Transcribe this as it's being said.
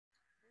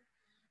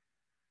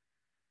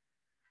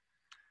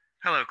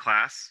Hello,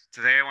 class.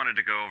 Today I wanted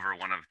to go over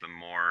one of the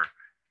more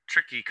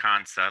tricky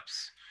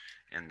concepts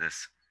in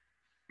this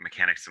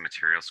mechanics of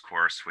materials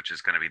course, which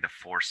is going to be the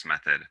force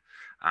method.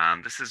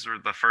 This is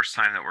the first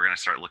time that we're going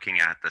to start looking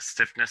at the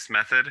stiffness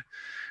method.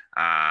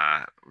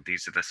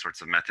 These are the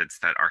sorts of methods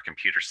that our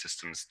computer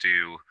systems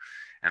do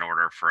in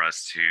order for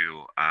us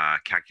to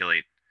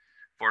calculate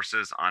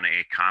forces on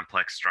a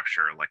complex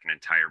structure like an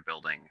entire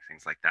building,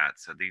 things like that.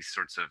 So these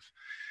sorts of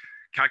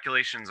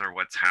calculations are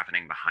what's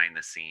happening behind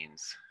the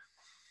scenes.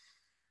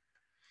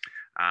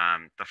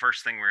 The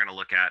first thing we're going to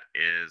look at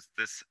is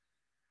this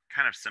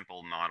kind of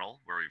simple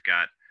model where we've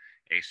got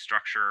a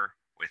structure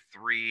with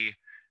three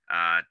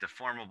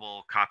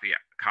deformable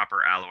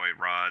copper alloy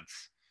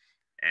rods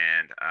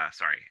and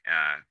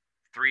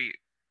three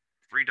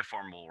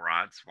deformable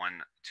rods,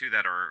 two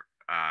that are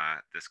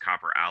this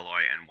copper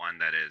alloy and one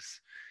that is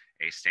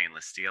a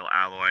stainless steel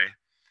alloy.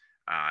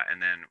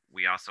 And then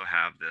we also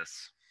have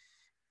this,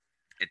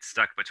 it's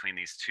stuck between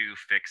these two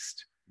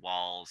fixed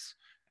walls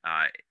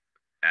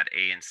at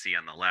A and C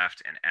on the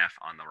left and F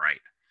on the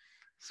right.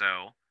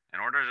 So in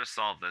order to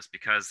solve this,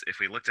 because if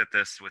we looked at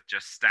this with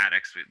just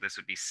statics, this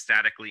would be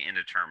statically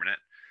indeterminate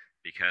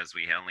because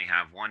we only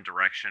have one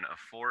direction of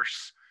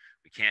force.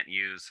 We can't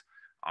use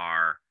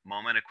our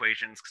moment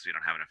equations because we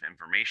don't have enough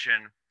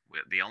information.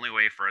 The only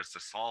way for us to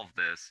solve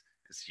this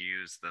is to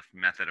use the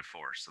method of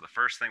force. So the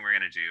first thing we're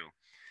going to do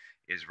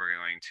is we're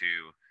going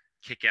to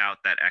kick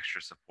out that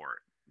extra support.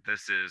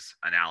 This is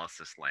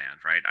analysis land,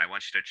 right? I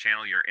want you to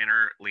channel your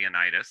inner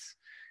Leonidas,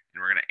 and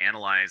we're going to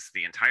analyze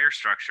the entire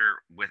structure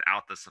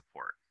without the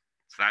support.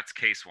 So that's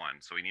case one.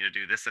 So we need to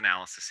do this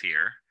analysis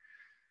here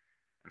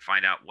and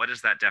find out what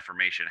is that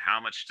deformation?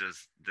 How much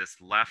does this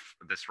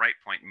right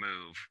point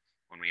move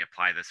when we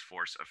apply this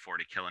force of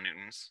 40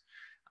 kilonewtons?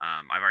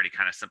 I've already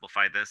kind of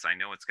simplified this. I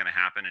know what's going to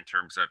happen in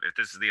terms of if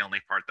this is the only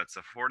part that's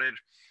afforded,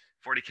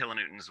 40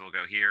 kilonewtons will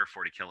go here,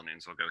 40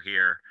 kilonewtons will go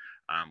here,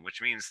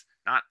 which means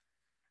not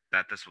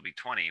that this will be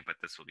 20, but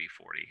this will be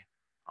 40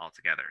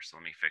 altogether. So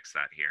let me fix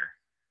that here.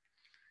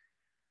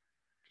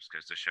 Just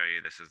goes to show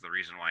you this is the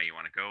reason why you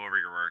want to go over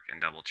your work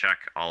and double check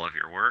all of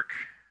your work.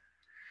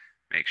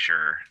 Make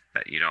sure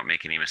that you don't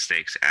make any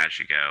mistakes as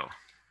you go.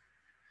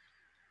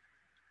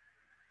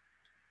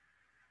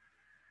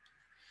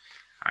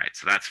 All right,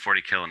 so that's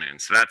 40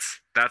 kilonewtons. So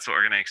that's what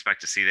we're going to expect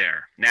to see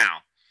there. Now,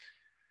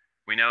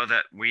 we know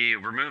that we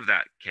removed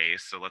that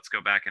case, so let's go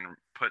back and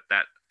put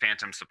that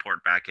phantom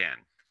support back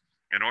in.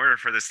 In order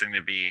for this thing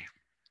to be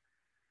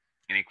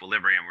in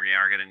equilibrium, we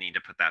are going to need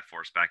to put that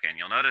force back in.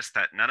 You'll notice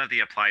that none of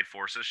the applied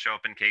forces show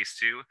up in case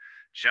two,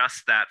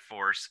 just that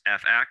force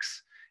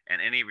Fx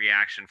and any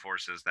reaction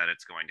forces that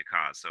it's going to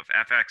cause. So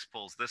if Fx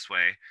pulls this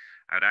way,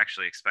 I would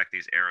actually expect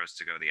these arrows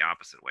to go the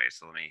opposite way.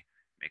 So let me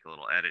make a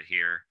little edit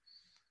here.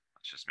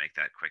 Let's just make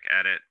that quick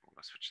edit.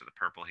 We'll switch to the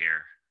purple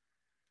here.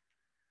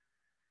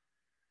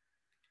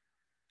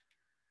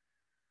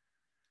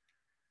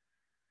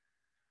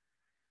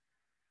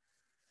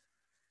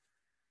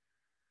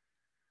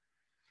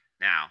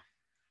 Now,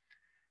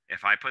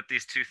 if I put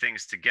these two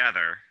things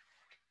together,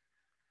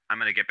 I'm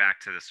going to get back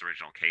to this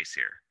original case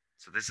here.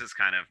 So this is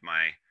kind of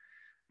my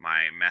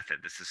method.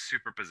 This is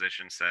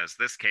superposition, says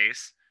this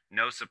case,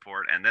 no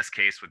support, and this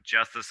case with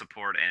just the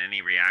support and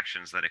any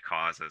reactions that it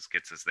causes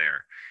gets us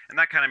there. And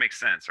that kind of makes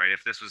sense, right?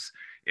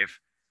 If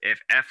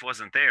F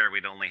wasn't there,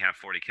 we'd only have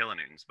 40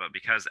 kilonewtons. But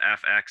because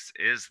Fx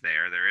is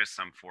there, there is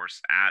some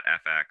force at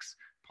Fx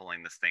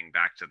pulling this thing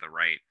back to the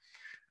right.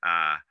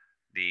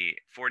 The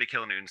 40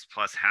 kilonewtons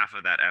plus half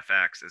of that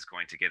Fx is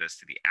going to get us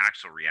to the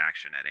actual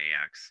reaction at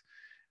Ax.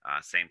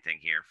 Same thing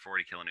here,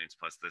 40 kilonewtons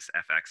plus this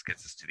Fx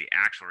gets us to the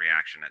actual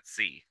reaction at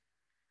C.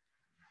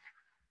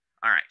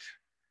 All right,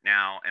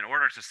 now in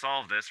order to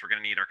solve this, we're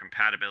going to need our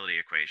compatibility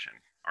equation.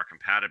 Our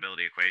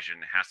compatibility equation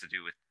has to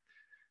do with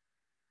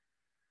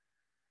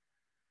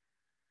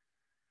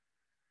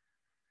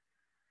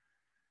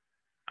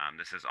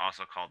this is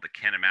also called the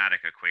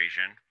kinematic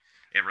equation.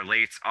 It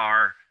relates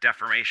our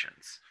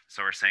deformations.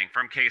 So we're saying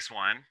from case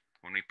one,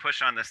 when we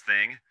push on this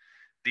thing,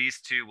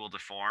 these two will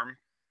deform,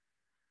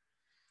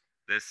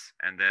 this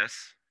and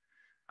this,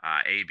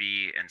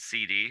 AB and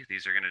CD,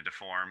 these are going to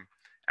deform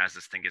as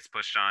this thing gets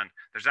pushed on.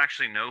 There's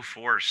actually no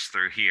force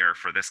through here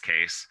for this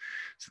case.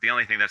 So the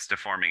only thing that's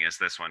deforming is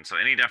this one. So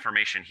any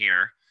deformation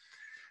here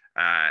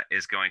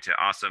is going to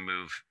also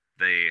move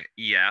the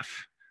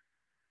EF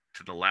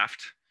to the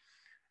left.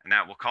 And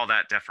that we'll call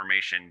that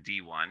deformation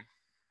D1.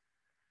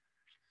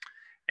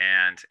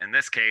 And in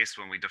this case,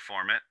 when we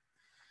deform it,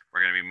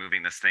 we're going to be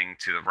moving this thing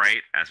to the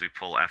right as we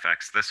pull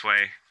Fx this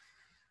way.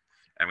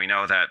 And we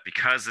know that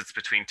because it's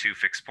between two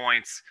fixed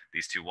points,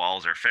 these two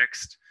walls are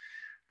fixed,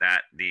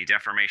 that the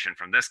deformation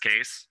from this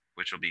case,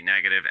 which will be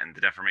negative, and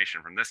the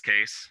deformation from this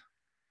case,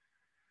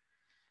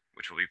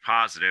 which will be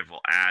positive,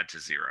 will add to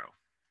 0.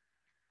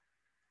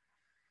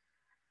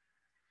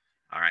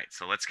 All right,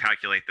 so let's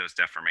calculate those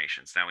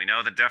deformations. Now we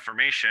know the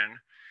deformation,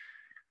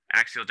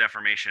 axial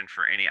deformation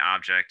for any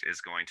object is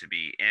going to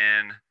be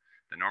in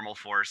the normal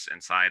force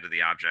inside of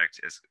the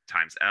object is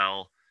times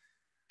L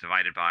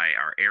divided by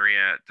our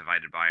area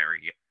divided by our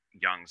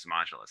Young's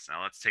modulus.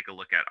 Now let's take a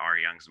look at our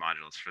Young's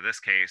modulus. For this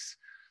case,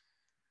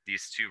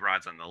 these two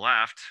rods on the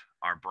left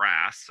are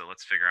brass, so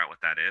let's figure out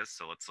what that is.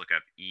 So let's look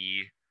up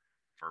E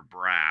for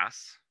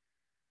brass.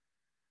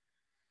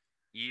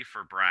 E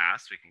for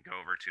brass, we can go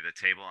over to the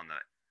table on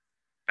the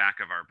back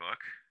of our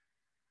book.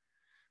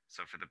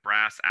 So for the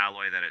brass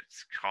alloy that it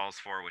calls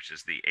for, which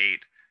is the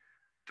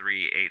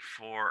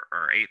 8384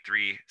 or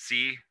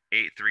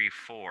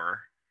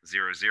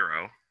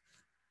 83400,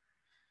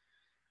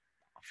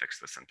 I'll fix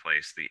this in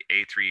place. The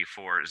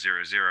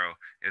 83400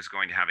 is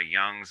going to have a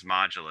Young's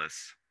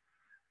modulus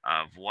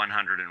of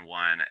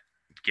 101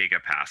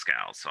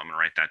 gigapascals. So I'm going to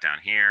write that down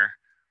here,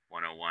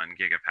 101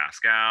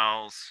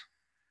 gigapascals.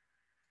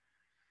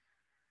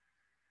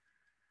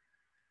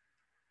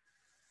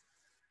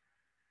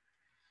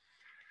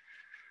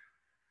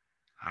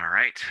 All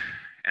right,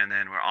 and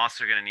then we're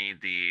also going to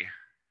need the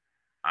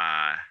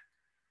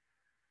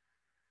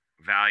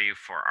value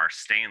for our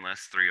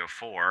stainless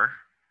 304.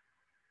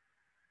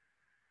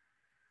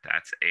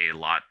 That's a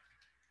lot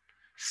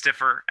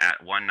stiffer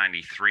at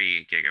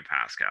 193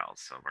 gigapascals.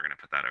 So we're going to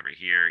put that over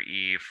here.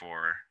 E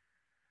for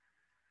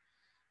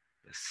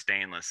the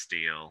stainless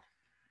steel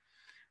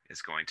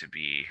is going to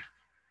be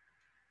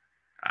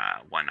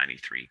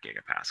 193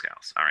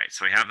 gigapascals. All right,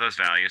 so we have those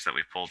values that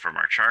we've pulled from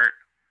our chart.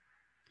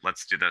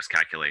 Let's do those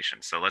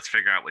calculations. So let's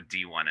figure out what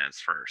D1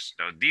 is first.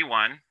 So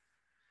D1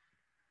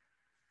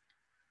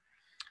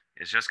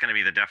 is just going to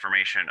be the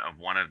deformation of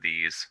one of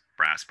these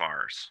brass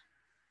bars.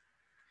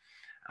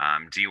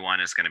 D1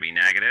 is going to be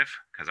negative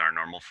because our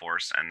normal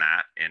force and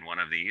that in one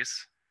of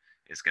these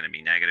is going to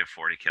be negative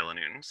 40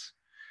 kilonewtons.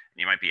 And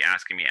you might be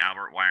asking me,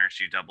 Albert, why aren't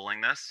you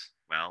doubling this?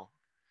 Well,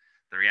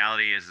 the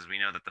reality is we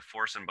know that the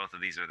force in both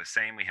of these are the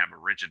same. We have a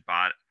rigid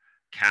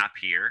cap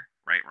here,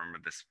 right? Remember,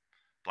 this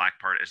black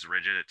part is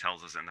rigid. It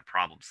tells us in the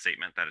problem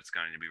statement that it's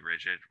going to be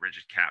rigid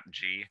cap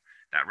G.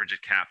 That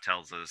rigid cap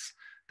tells us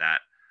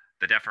that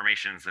the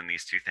deformations in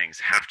these two things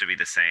have to be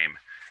the same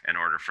in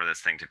order for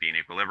this thing to be in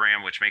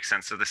equilibrium, which makes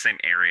sense. So the same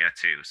area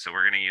too. So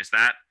we're going to use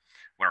that.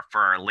 Where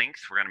for our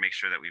length, we're going to make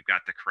sure that we've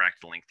got the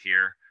correct length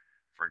here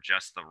for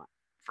just the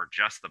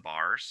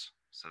bars.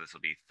 So this will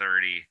be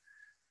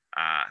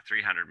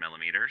 300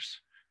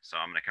 millimeters. So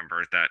I'm going to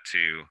convert that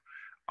to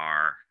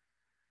our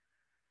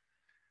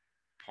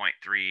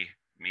 0.3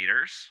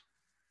 meters.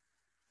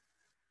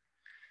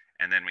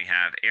 And then we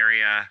have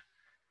area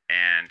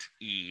and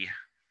E.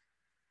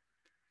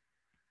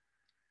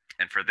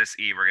 And for this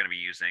E, we're going to be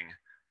using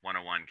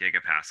 101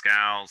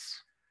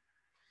 gigapascals.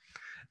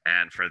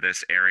 And for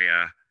this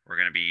area, we're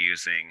going to be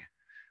using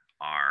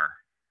our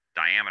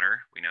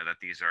diameter. We know that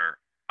these are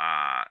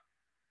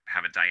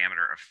have a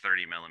diameter of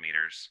 30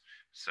 millimeters.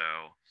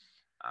 So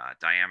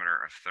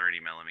diameter of 30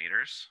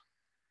 millimeters.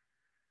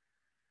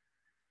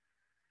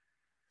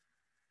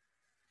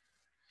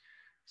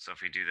 So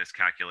if we do this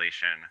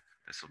calculation,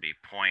 this will be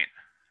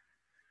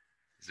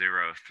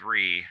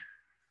 0.03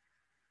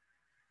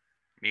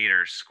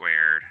 meters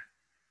squared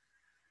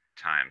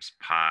times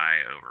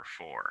pi over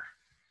 4.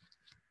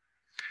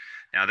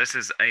 Now this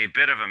is a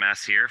bit of a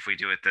mess here if we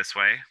do it this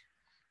way.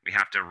 We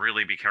have to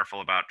really be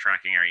careful about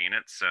tracking our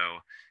units.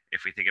 So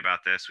if we think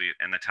about this,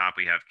 in the top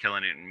we have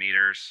kilonewton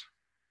meters.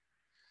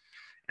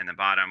 In the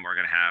bottom, we're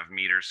going to have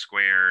meters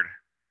squared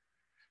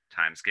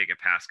times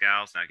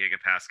gigapascals. Now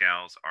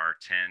gigapascals are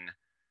 10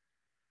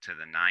 to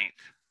the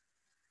 9th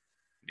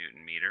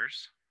Newton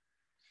meters.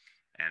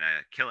 And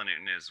a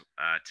kilonewton is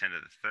 10 to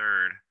the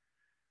 3rd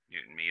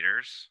Newton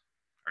meters.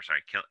 Or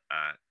sorry, 10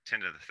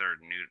 to the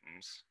 3rd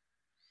newtons.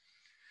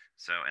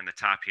 So in the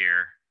top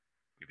here,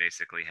 we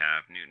basically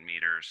have Newton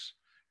meters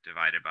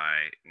divided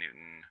by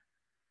Newton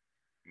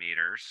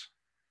meters.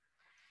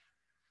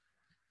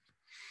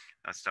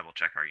 Let's double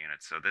check our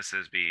units. So this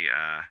is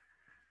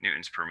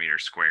newtons per meter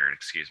squared,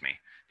 excuse me,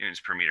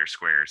 newtons per meter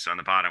squared. So on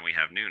the bottom we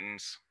have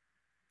newtons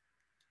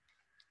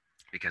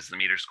because the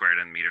meter squared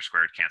and meter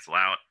squared cancel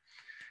out,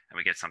 and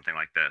we get something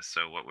like this.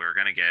 So what we're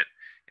going to get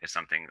is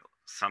something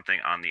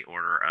on the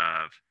order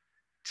of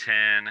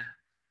 10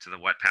 to the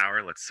what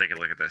power? Let's take a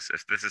look at this.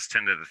 If this is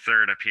 10 to the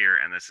 3rd up here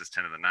and this is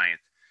 10 to the 9th,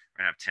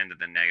 we're going to have 10 to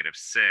the negative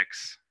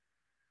 6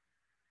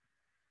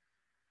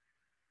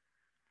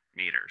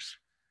 meters.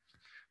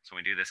 So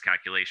when we do this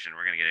calculation,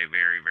 we're going to get a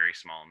very, very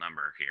small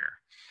number here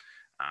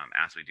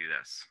as we do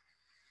this.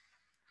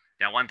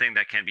 Now, one thing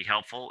that can be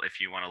helpful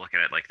if you want to look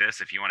at it like this,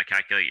 if you want to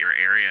calculate your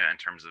area in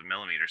terms of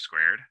millimeters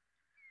squared,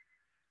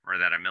 or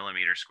that a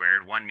millimeter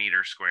squared, 1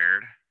 meter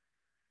squared,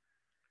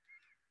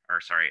 or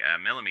sorry, a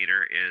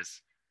millimeter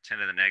is 10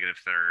 to the negative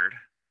 3rd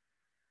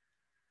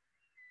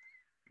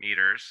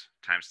meters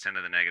times 10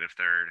 to the negative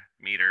 3rd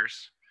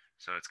meters.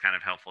 So it's kind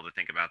of helpful to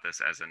think about this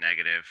as a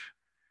negative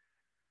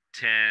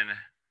 10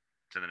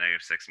 to the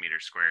negative 6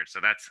 meters squared. So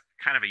that's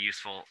kind of a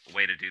useful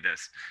way to do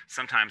this.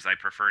 Sometimes I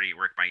prefer to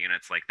work my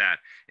units like that.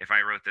 If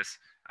I wrote this,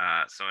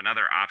 so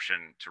another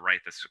option to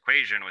write this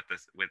equation with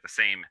the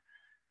same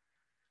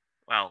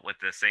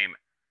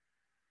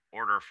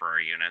order for our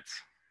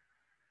units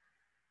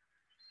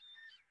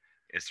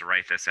is to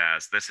write this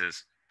as, this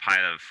is pi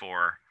to the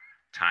 4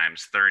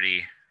 times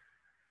 30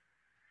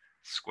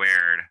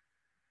 squared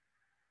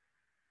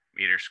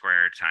meter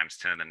squared times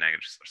 10 to the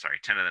negative, sorry,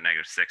 10 to the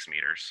negative 6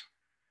 meters.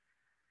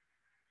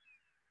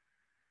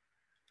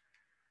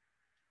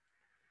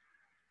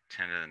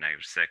 10 to the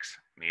negative 6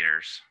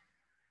 meters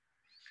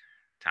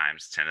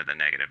times 10 to the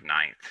negative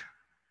 9th,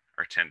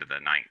 or 10 to the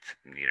 9th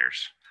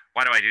meters.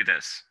 Why do I do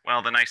this?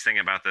 Well, the nice thing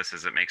about this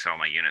is it makes all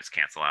my units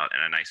cancel out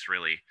in a nice,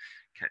 really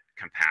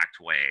compact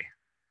way.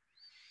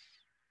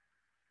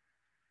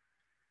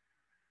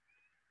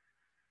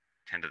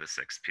 10 to the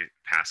 6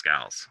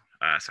 pascals,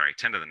 sorry,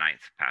 10 to the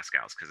 9th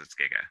pascals, because it's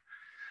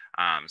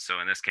giga.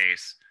 So in this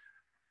case,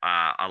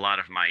 a lot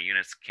of my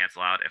units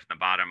cancel out. If in the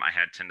bottom I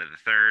had 10 to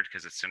the 3rd,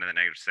 because it's 10 to the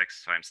negative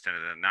 6 times 10 to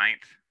the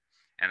 9th.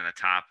 And in the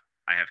top,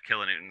 I have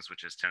kilonewtons,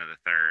 which is 10 to the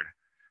 3rd.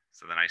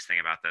 So the nice thing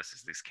about this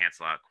is these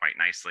cancel out quite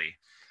nicely.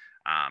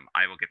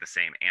 I will get the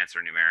same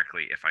answer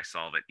numerically if I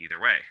solve it either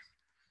way.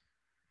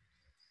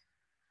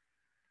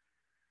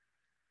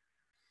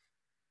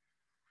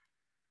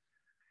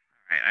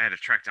 All right, I had to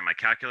track down my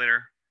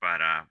calculator,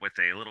 but with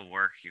a little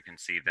work, you can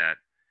see that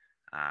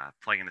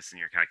plugging this in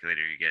your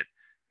calculator, you get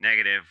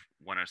negative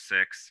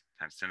 106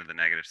 times 10 to the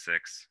negative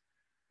 6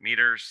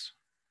 meters.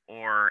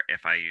 Or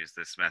if I use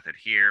this method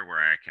here where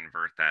I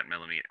convert that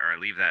millimeter, or I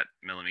leave that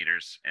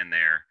millimeters in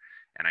there,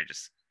 and I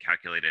just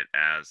calculate it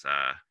as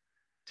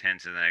 10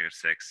 to the negative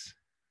 6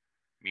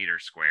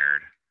 meters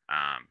squared,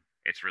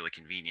 it's really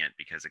convenient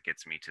because it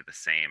gets me to the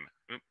same,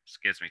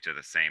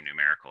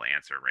 numerical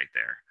answer right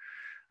there.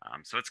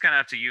 So it's kind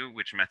of up to you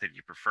which method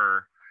you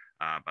prefer,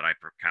 but I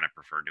kind of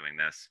prefer doing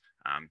this.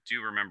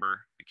 Do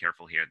remember, be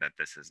careful here that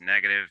this is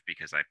negative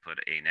because I put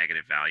a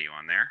negative value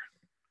on there.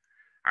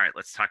 All right,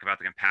 let's talk about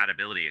the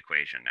compatibility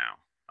equation now.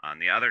 On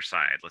the other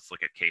side, let's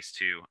look at case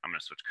 2. I'm going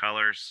to switch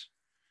colors.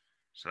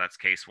 So that's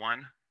case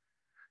 1.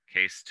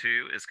 Case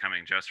 2 is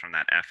coming just from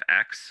that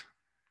fx,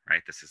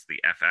 right? This is the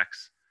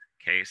fx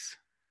case.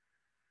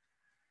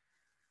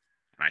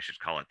 And I should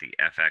call it the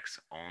fx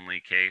only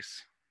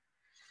case.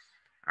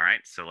 All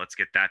right, so let's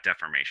get that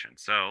deformation.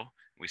 So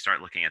we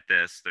start looking at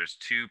this. There's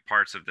 2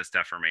 parts of this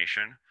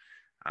deformation.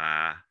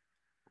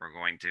 We're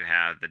going to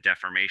have the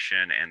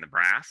deformation in the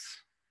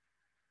brass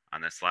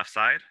on this left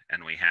side,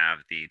 and we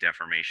have the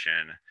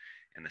deformation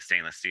in the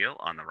stainless steel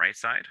on the right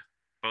side.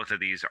 Both of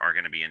these are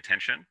going to be in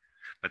tension,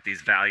 but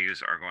these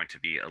values are going to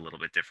be a little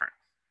bit different.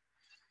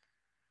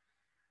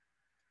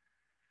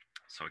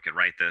 So we could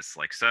write this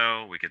like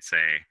so. We could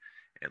say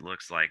it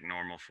looks like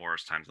normal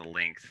force times the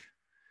length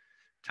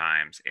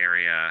times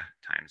area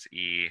times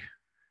E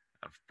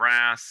of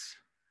brass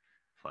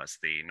plus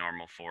the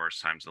normal force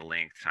times the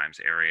length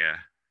times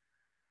area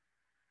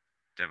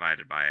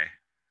divided by,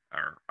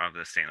 or of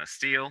the stainless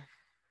steel.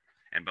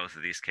 In both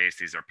of these cases,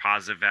 these are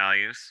positive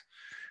values,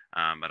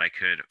 but I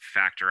could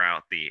factor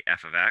out the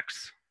f of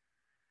x.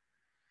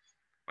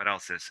 What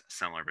else is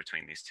similar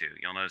between these two?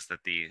 You'll notice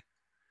that the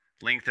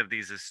length of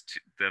these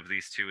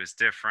two is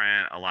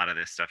different. A lot of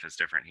this stuff is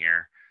different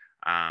here,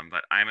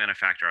 but I'm going to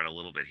factor out a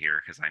little bit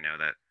here because I know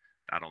that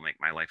that'll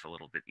make my life a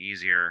little bit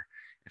easier.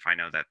 If I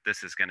know that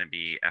this is going to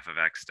be f of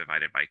x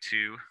divided by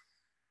 2,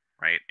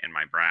 right, in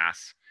my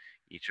brass,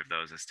 each of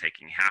those is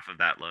taking half of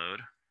that load.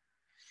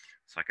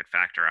 So I could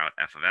factor out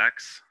f of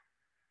x.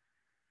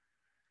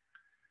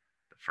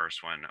 The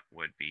first one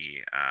would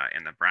be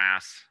in the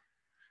brass,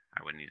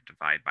 I would need to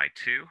divide by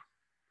 2.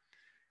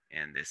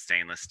 In the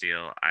stainless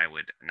steel, I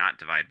would not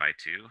divide by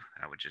 2.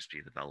 That would just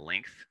be the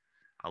length.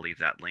 I'll leave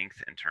that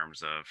length in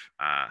terms of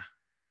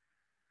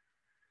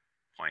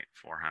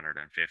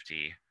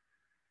 0.450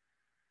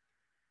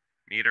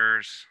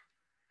 meters.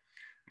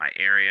 My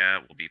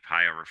area will be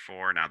pi over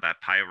 4. Now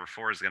that pi over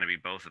 4 is going to be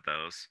both of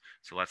those.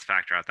 So let's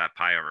factor out that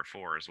pi over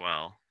 4 as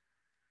well.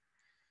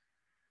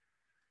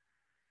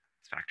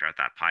 Let's factor out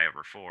that pi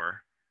over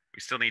 4. We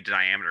still need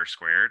diameter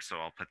squared, so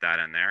I'll put that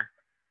in there.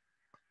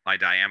 My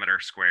diameter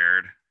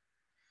squared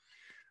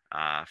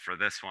for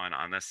this one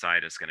on this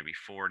side is going to be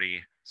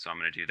 40. So I'm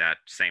going to do that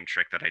same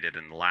trick that I did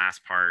in the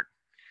last part.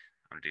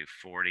 I'm going to do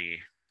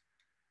 40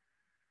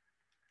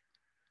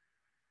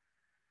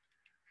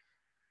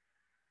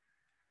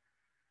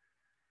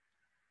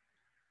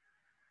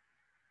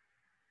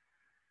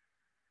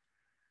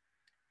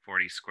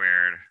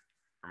 squared,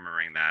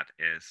 remembering that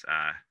is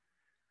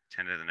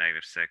 10 to the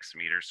negative 6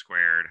 meters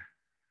squared,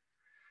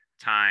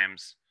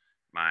 times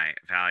my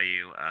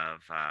value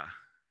of,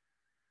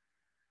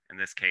 in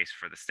this case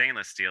for the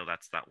stainless steel,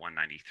 that's that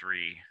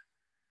 193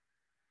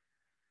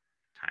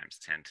 times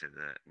 10 to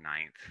the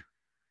 9th.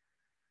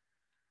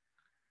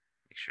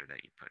 Make sure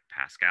that you put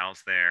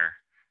pascals there.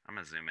 I'm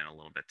going to zoom in a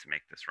little bit to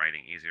make this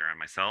writing easier on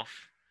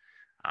myself.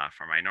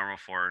 For my normal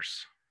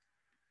force,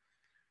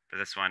 for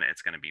this one,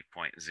 it's going to be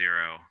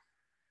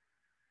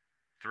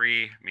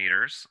 0.03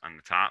 meters on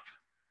the top.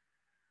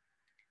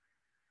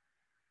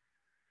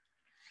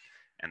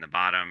 And the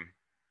bottom,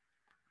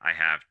 I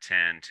have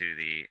 10 to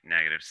the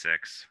negative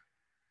 6.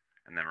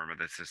 And then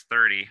remember, this is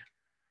 30.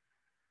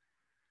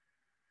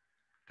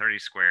 30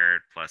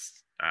 squared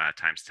plus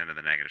times 10 to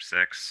the negative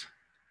 6.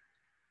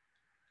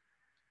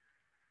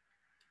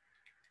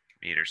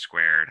 meters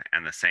squared,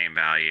 and the same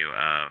value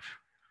of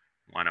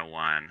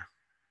 101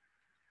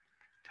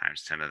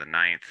 times 10 to the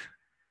 9th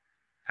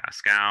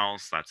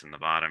pascals. That's in the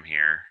bottom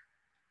here.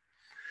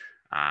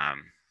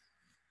 And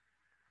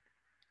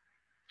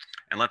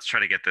let's try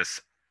to get this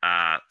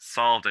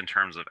solved in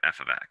terms of f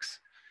of x.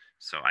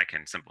 So I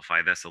can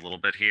simplify this a little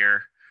bit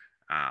here.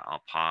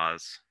 I'll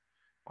pause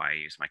while I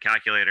use my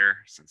calculator,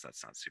 since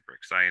that's not super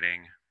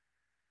exciting.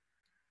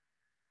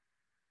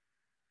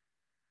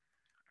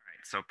 All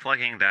right, so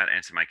plugging that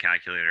into my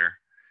calculator,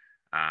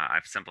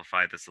 I've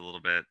simplified this a little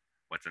bit.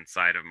 What's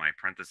inside of my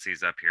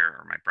parentheses up here,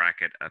 or my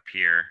bracket up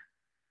here,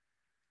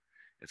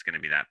 is going to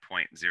be that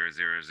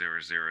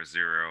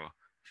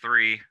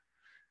 0.000003.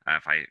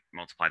 If I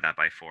multiply that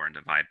by 4 and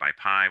divide by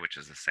pi, which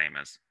is the same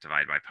as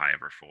divide by pi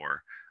over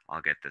 4,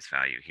 I'll get this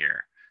value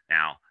here.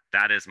 Now,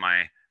 that is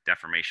my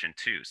deformation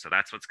 2. So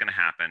that's what's going to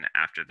happen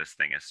after this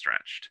thing is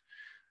stretched.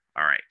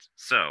 All right,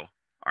 so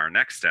our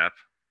next step,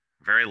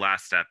 very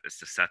last step, is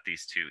to set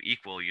these two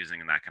equal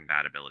using that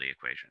compatibility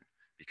equation.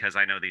 Because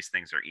I know these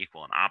things are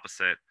equal and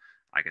opposite,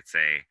 I could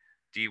say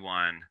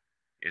d1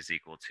 is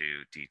equal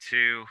to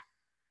d2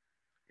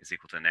 is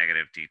equal to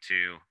negative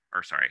d2,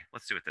 or sorry,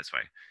 let's do it this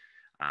way.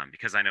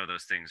 Because I know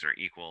those things are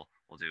equal,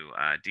 we'll do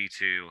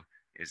d2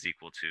 is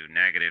equal to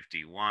negative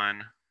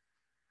d1,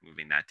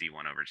 moving that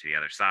d1 over to the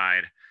other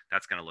side.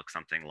 That's going to look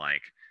something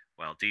like,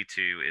 well,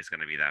 d2 is going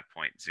to be that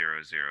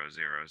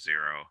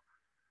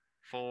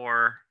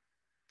 0.00004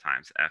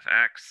 times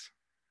fx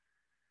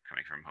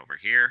coming from over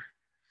here.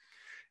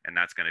 And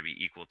that's going to be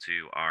equal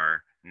to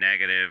our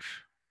negative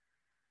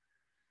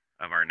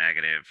of our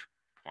negative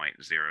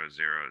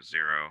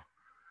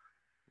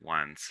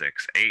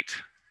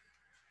 0.000168.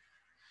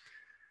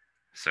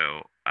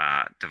 So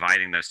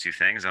dividing those two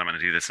things, and I'm going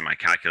to do this in my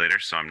calculator,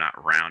 so I'm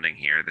not rounding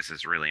here. This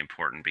is really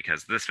important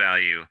because this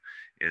value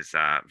is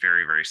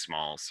very, very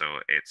small. So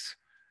it's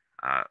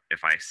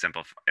if I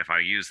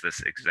use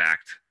this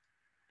exact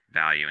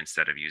value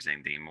instead of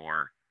using the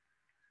more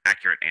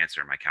accurate answer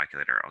in my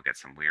calculator, I'll get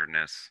some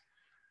weirdness.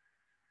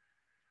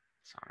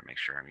 So I want to make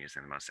sure I'm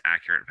using the most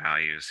accurate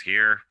values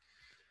here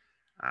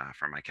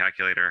from my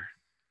calculator.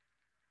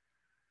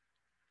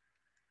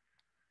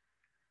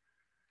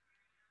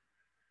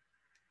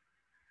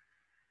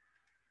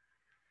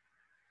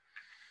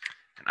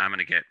 And I'm going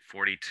to get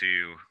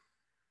 42.5.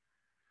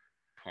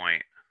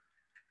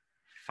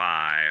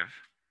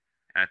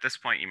 And at this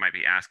point, you might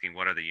be asking,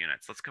 what are the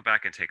units? Let's go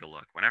back and take a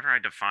look. Whenever I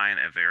define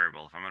a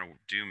variable, if I'm going to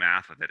do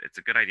math with it, it's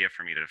a good idea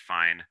for me to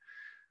define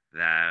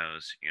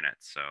those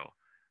units. So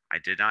I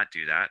did not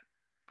do that,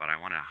 but I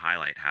want to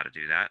highlight how to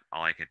do that.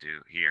 All I could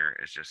do here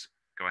is just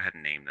go ahead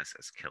and name this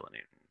as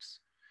kilonewtons.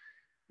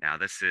 Now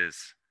this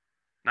is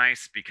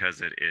nice because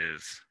it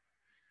is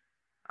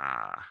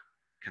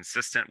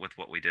consistent with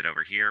what we did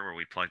over here where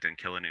we plugged in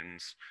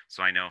kilonewtons.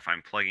 So I know if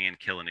I'm plugging in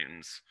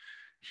kilonewtons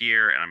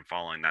here and I'm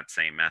following that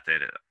same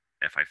method,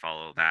 if I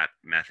follow that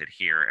method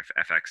here, if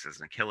fx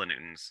is in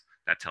kilonewtons,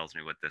 that tells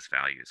me what this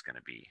value is going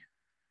to be.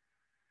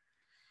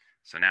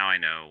 So now I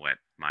know what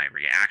my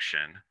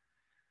reaction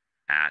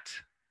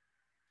at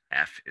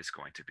F is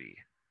going to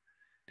be.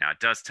 Now it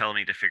does tell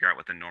me to figure out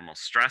what the normal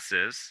stress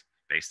is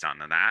based on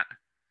that.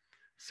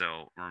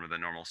 So remember, the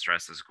normal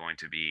stress is going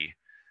to be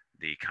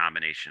the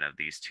combination of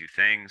these two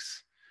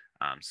things.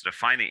 So to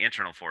find the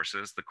internal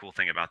forces, the cool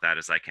thing about that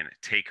is I can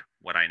take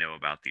what I know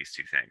about these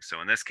two things.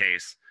 So in this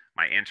case,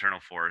 my internal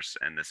force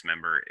in this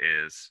member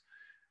is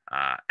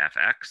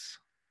Fx.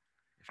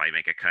 If I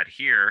make a cut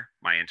here,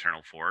 my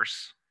internal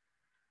force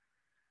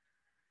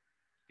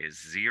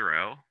is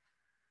 0.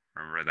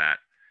 Remember that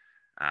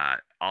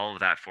all of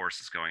that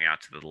force is going out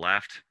to the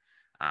left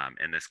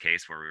in this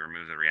case where we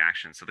remove the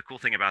reaction. So the cool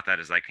thing about that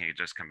is I can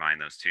just combine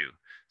those two.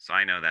 So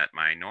I know that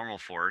my normal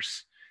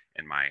force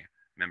in my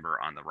member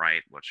on the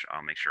right, which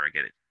I'll make sure I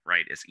get it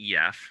right, is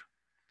EF.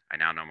 I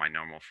now know my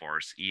normal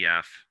force,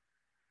 EF,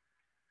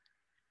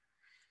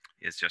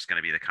 is just going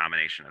to be the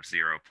combination of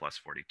 0 plus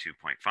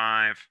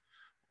 42.5,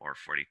 or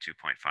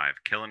 42.5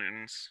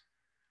 kilonewtons.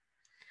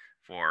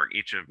 For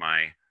each of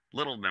my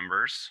little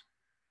members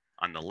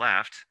on the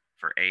left,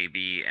 for A,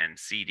 B, and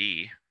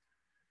CD,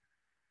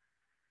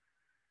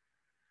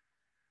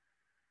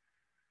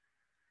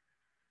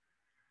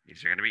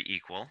 these are going to be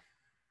equal.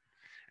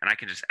 And I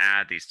can just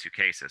add these two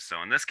cases.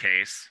 So in this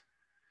case,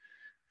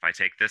 if I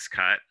take this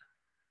cut,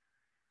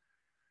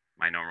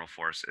 my normal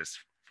force is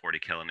 40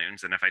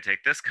 kilonewtons. And if I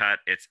take this cut,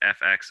 it's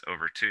Fx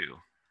over 2.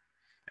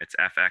 It's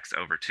Fx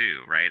over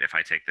 2, right? If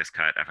I take this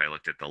cut, if I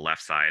looked at the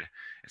left side,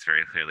 it's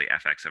very clearly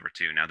Fx over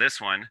 2. Now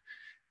this one,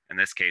 in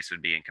this case,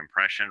 would be in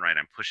compression, right?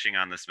 I'm pushing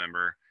on this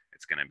member.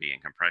 It's going to be in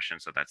compression,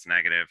 so that's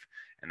negative.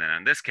 And then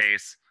in this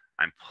case,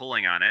 I'm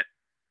pulling on it,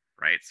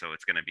 right? So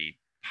it's going to be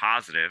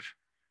positive.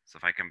 So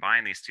if I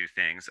combine these two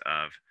things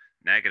of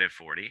negative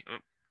 40,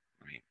 let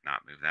me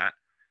not move that.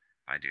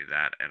 If I do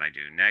that and I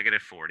do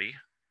negative 40,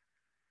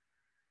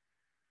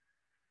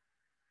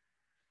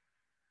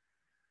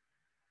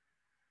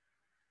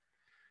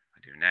 I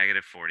do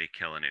negative 40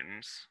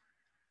 kilonewtons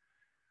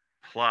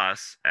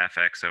plus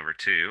Fx over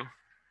 2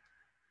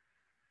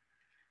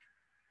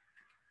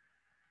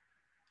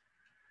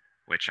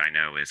 which I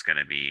know is going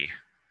to be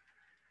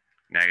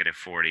negative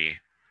 40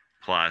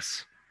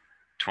 plus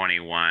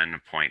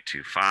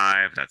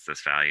 21.25. That's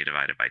this value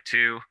divided by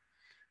 2.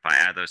 If I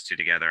add those two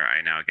together,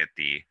 I now get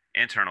the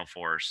internal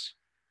force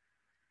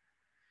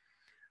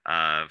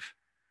of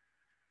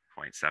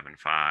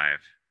 0.75.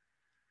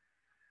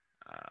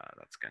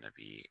 That's going to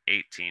be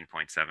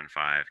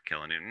 18.75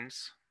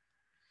 kilonewtons.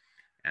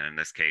 And in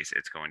this case,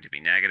 it's going to be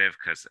negative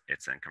because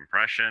it's in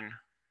compression.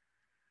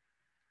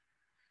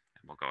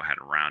 And we'll go ahead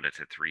and round it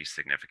to 3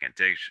 significant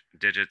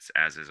digits,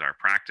 as is our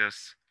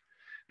practice.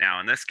 Now,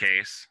 in this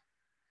case,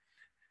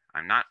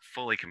 I'm not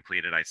fully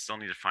completed. I still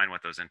need to find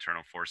what those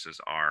internal forces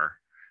are,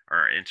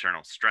 or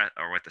internal stress,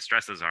 or what the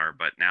stresses are,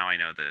 but now I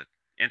know the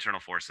internal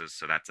forces,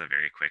 so that's a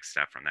very quick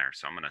step from there.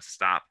 So I'm going to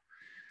stop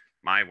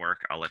my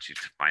work. I'll let you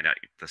find out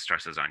the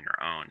stresses on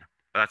your own.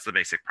 But that's the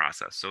basic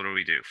process. So what do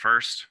we do?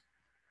 First,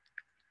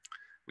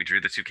 we drew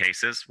the two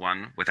cases,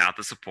 one without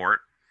the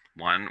support,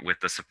 one with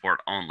the support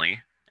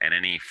only, and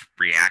any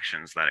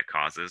reactions that it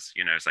causes.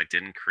 You notice I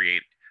didn't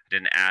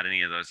add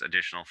any of those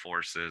additional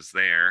forces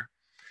there.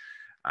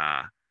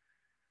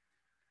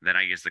 Then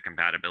I use the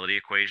compatibility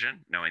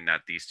equation, knowing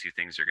that these two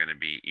things are going to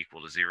be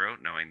equal to 0,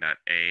 knowing that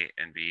A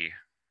and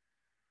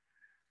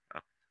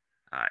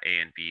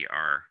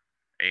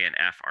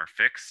F are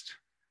fixed.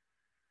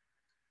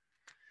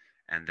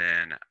 And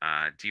then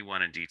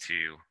D1 and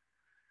D2,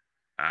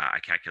 I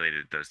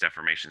calculated those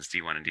deformations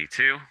D1 and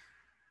D2.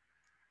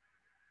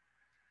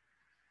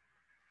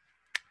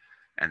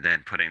 And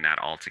then putting that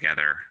all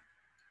together,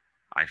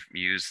 I've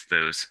used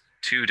those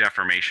two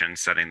deformations,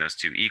 setting those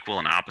two equal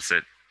and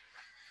opposite.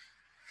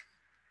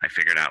 I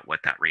figured out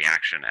what that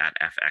reaction at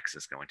Fx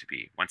is going to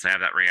be. Once I have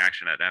that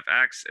reaction at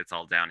Fx, it's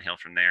all downhill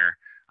from there.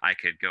 I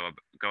could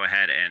go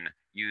ahead and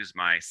use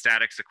my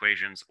statics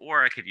equations,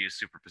 or I could use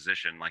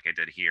superposition like I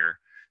did here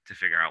to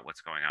figure out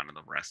what's going on in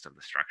the rest of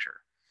the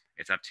structure.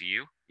 It's up to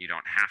you. You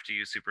don't have to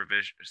use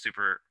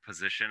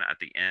superposition at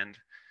the end,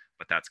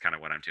 but that's kind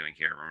of what I'm doing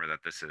here. Remember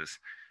that this is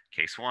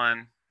case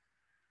 1,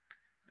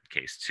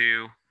 case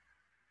 2,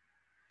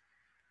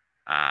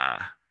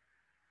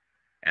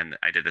 and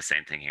I did the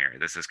same thing here.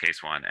 This is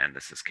case 1 and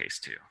this is case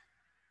 2.